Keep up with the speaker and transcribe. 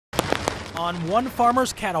On one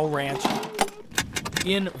farmer's cattle ranch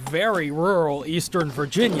in very rural eastern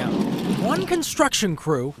Virginia, one construction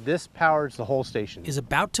crew This powers the whole station. is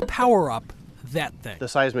about to power up that thing. The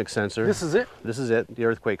seismic sensor. This is it? This is it, the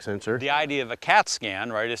earthquake sensor. The idea of a CAT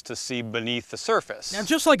scan, right, is to see beneath the surface. Now,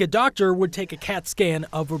 just like a doctor would take a CAT scan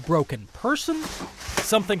of a broken person,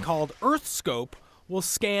 something called EarthScope will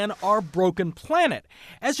scan our broken planet.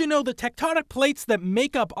 As you know, the tectonic plates that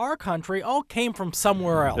make up our country all came from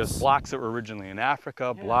somewhere else. There's blocks that were originally in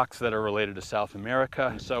Africa, blocks that are related to South America.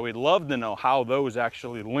 And so we'd love to know how those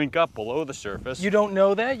actually link up below the surface. You don't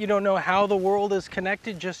know that? You don't know how the world is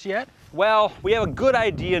connected just yet? Well, we have a good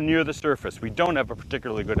idea near the surface. We don't have a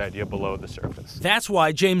particularly good idea below the surface. That's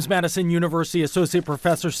why James Madison University Associate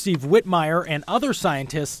Professor Steve Whitmire and other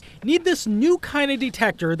scientists need this new kind of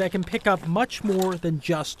detector that can pick up much more than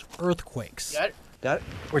just earthquakes. Got it?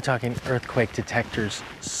 We're talking earthquake detectors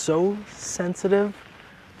so sensitive.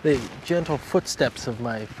 The gentle footsteps of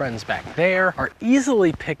my friends back there are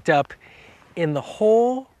easily picked up in the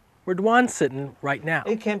hole where Dwan's sitting right now.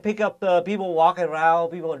 It can pick up the people walking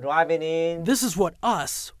around, people driving in. This is what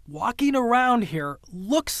us walking around here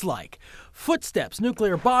looks like. Footsteps,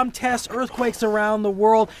 nuclear bomb tests, earthquakes around the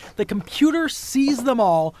world. The computer sees them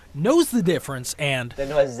all, knows the difference, and They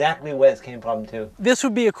know exactly where it came from, too. This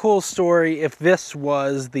would be a cool story if this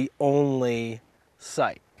was the only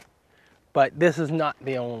site. But this is not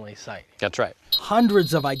the only site. That's right.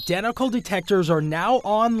 hundreds of identical detectors are now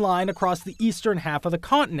online across the eastern half of the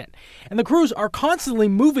continent. And the crews are constantly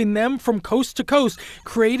moving them from coast to coast,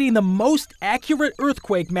 creating the most accurate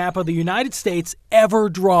earthquake map of the United States ever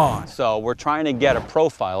drawn. So we're trying to get a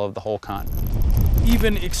profile of the whole continent.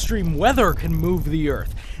 Even extreme weather can move the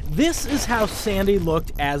Earth. This is how Sandy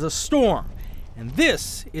looked as a storm. And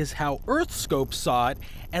this is how EarthScope saw it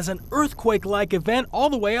as an earthquake-like event all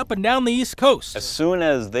the way up and down the East Coast. As soon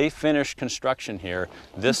as they finish construction here,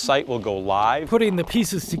 this site will go live. Putting the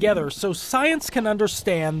pieces together so science can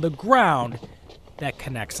understand the ground that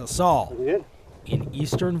connects us all. In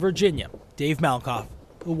Eastern Virginia, Dave Malkoff,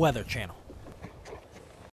 the Weather Channel.